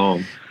so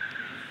long.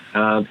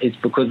 It's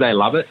because they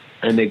love it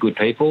and they're good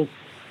people.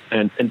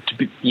 And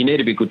you need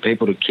to be good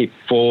people to keep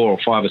 4 or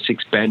 5 or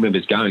 6 band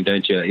members going,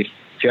 don't you? If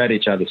you're at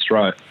each other's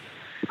throat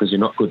because you're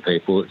not good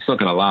people, it's not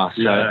going to last.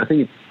 So I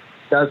think it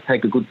does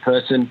take a good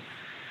person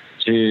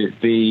to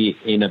be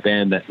in a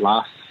band that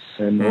lasts,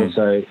 and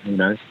also,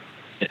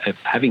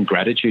 having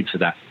gratitude for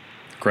that.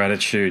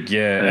 Gratitude,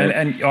 yeah.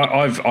 And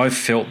I've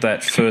felt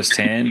that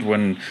firsthand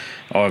when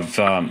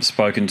I've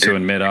spoken to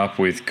and met up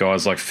with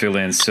guys like Phil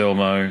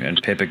Anselmo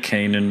and Pepper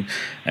Keenan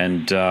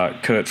and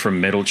Kurt from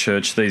Metal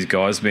Church. These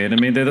guys, man, I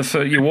mean, they're the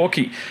first. You walk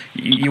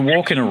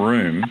in a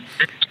room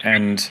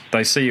and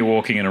they see you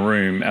walking in a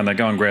room and they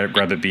go and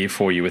grab a beer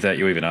for you without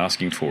you even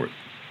asking for it.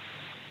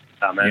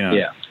 Oh,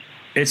 man.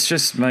 It's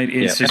just, mate,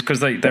 it's just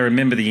because they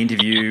remember the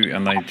interview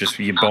and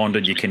you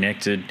bonded, you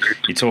connected,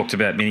 you talked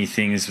about many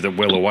things that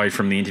well away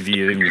from the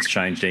interview, even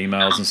exchanged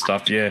emails and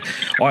stuff. Yeah,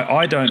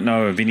 I don't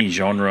know of any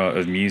genre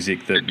of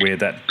music where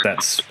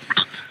that's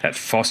that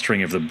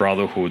fostering of the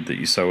brotherhood that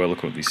you so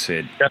eloquently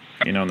said,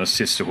 and the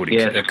sisterhood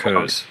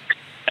occurs.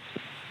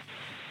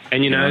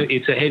 And,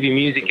 it's a heavy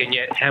music, and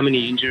yet how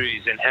many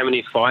injuries and how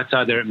many fights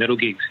are there at metal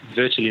gigs?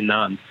 Virtually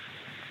none.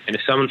 And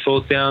if someone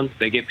falls down,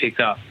 they get picked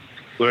up.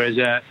 Whereas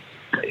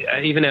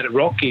even at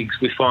rock gigs,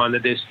 we find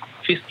that there's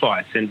fist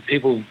fights and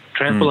people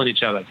trample on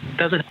each other. It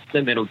doesn't happen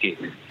at metal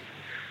gigs.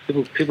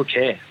 People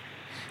care.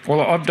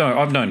 Well,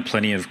 I've known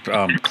plenty of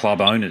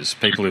club owners,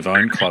 people who've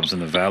owned clubs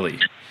in the valley,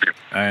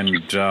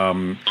 and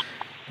one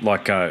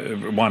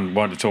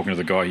talking to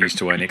the guy who used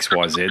to own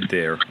XYZ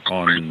there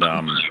on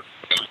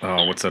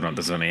what's that on?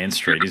 That's on Ann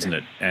Street, isn't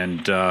it?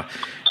 And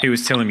he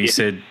was telling me, he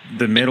said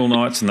the metal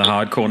nights and the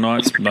hardcore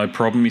nights, no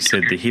problem. He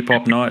said the hip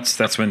hop nights,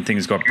 that's when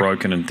things got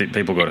broken and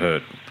people got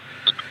hurt.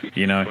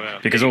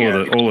 Because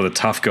all of the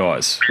tough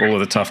guys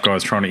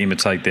trying to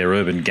imitate their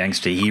urban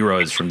gangster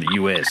heroes from the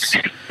US.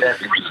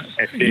 That's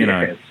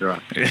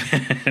right.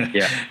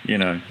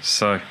 Yeah.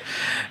 So,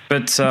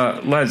 but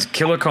lads,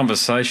 killer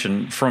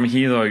conversation from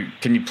here though.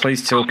 Can you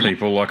please tell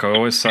people, like I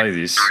always say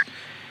this,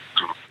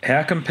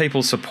 how can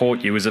people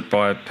support you? Is it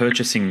by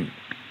purchasing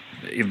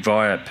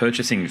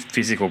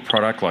physical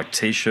product like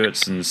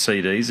T-shirts and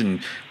CDs,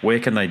 and where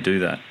can they do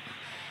that?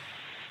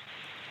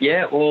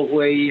 Yeah, well,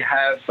 we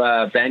have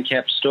a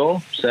Bandcamp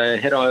store, so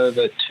head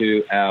over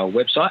to our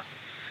website,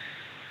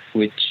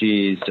 which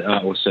is,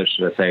 also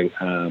should I say,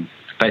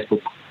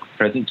 Facebook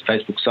presence,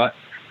 Facebook site.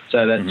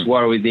 So that's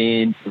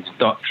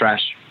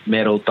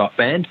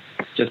warriorwithin.thrashmetal.band.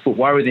 Just put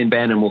Warrior Within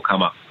Band and we'll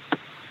come up.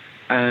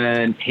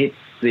 And hit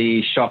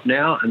the shop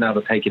now, and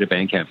that'll take you to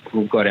Bandcamp.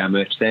 We've got our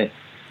merch there.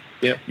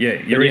 Yep. Yeah,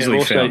 you're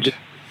easily found.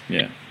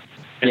 Easy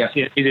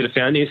to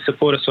find.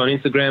 Support us on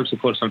Instagram,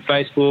 support us on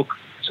Facebook,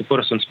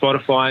 support us on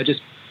Spotify.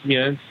 Just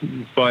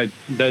by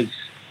those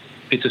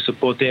bits of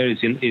support there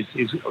is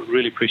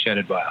really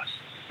appreciated by us.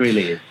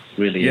 Really is.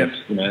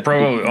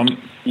 Probably, I'm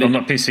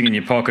not pissing in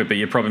your pocket, but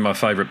you're probably my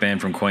favourite band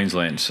from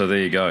Queensland. So there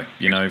you go.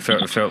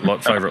 Felt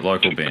like favourite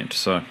local band.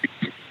 So.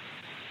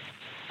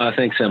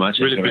 Thanks so much.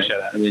 Really appreciate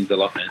that. It means a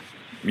lot, man.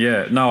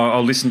 Yeah, no,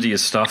 I'll listen to your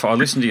stuff. I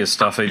listened to your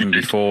stuff even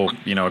before,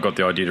 I got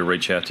the idea to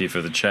reach out to you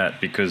for the chat,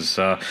 because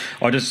I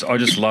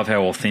just love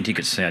how authentic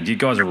it sounds. You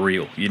guys are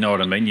real. You know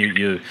what I mean?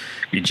 You're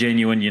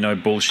genuine.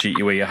 Bullshit.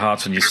 You wear your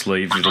hearts on your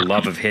sleeve with the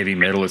love of heavy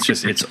metal.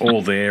 It's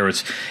all there.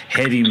 It's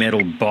heavy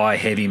metal by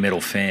heavy metal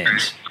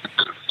fans.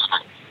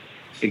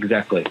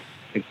 Exactly that.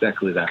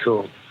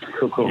 Cool.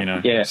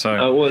 Yeah.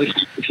 So, well,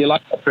 if you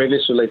like our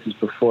previous releases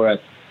before our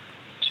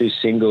 2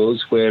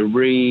 singles, we're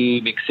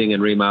remixing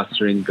and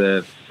remastering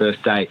the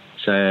first 8,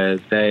 so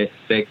they're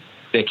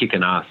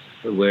kicking ass.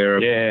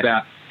 We're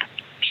about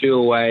 2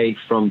 away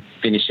from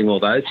finishing all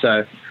those,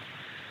 so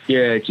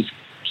just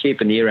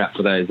keep an ear out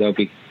for those. They'll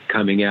be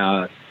coming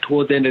out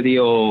towards the end of the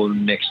year or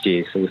next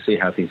year, so we'll see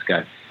how things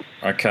go.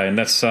 Okay, and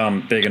that's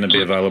they're going to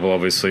be available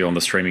obviously on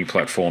the streaming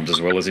platforms as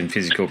well as in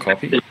physical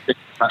copy.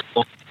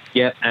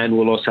 Yeah, and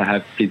we'll also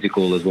have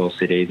physical as well,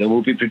 CDs, and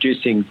we'll be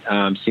producing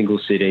single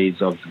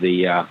CDs of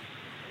the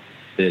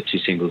 2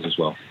 singles as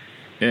well.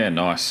 Yeah,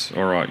 nice.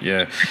 All right,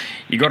 yeah.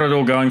 You got it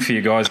all going for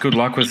you guys. Good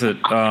luck with it.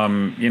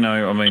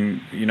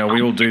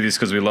 We all do this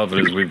because we love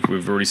it, as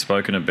we've already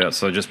spoken about.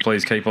 So just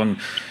please keep on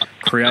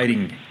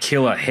creating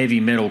killer heavy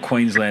metal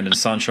Queensland and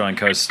Sunshine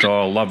Coast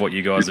style. Love what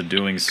you guys are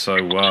doing.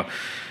 So,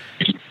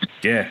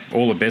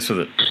 all the best with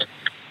it.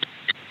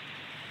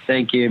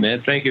 Thank you,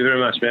 man. Thank you very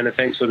much, man, and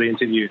thanks for the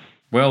interview.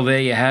 Well,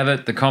 there you have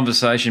it, the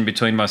conversation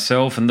between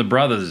myself and the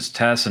brothers,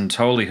 Tass and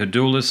Toli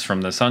Hadoulis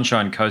from the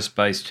Sunshine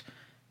Coast-based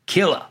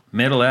killer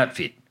metal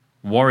outfit,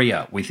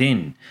 Warrior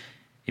Within.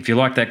 If you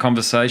like that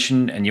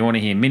conversation and you want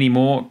to hear many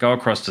more, go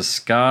across to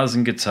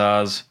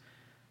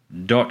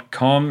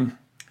scarsandguitars.com.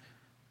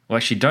 Well,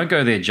 actually, don't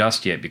go there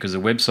just yet because the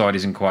website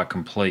isn't quite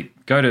complete.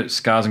 Go to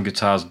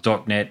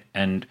scarsandguitars.net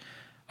and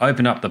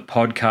open up the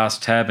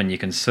podcast tab, and you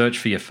can search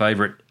for your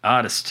favourite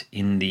artist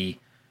in the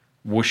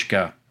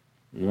Whooshka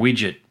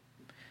widget.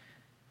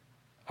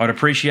 I'd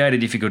appreciate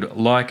it if you could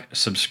like,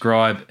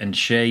 subscribe, and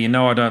share.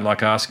 I don't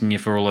like asking you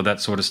for all of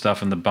that sort of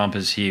stuff in the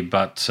bumpers here,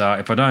 but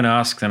if I don't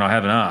ask, then I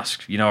haven't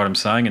asked. You know what I'm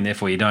saying? And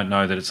therefore you don't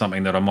know that it's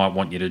something that I might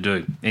want you to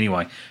do.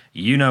 Anyway,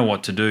 you know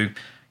what to do.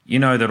 You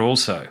know that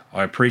also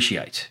I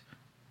appreciate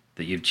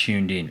that you've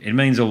tuned in. It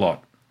means a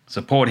lot.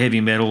 Support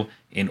heavy metal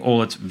in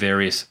all its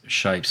various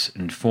shapes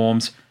and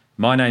forms.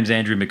 My name's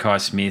Andrew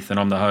Mackay-Smith, and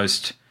I'm the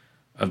host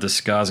of the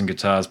Scars and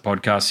Guitars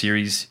podcast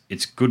series.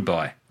 It's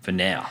goodbye for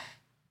now.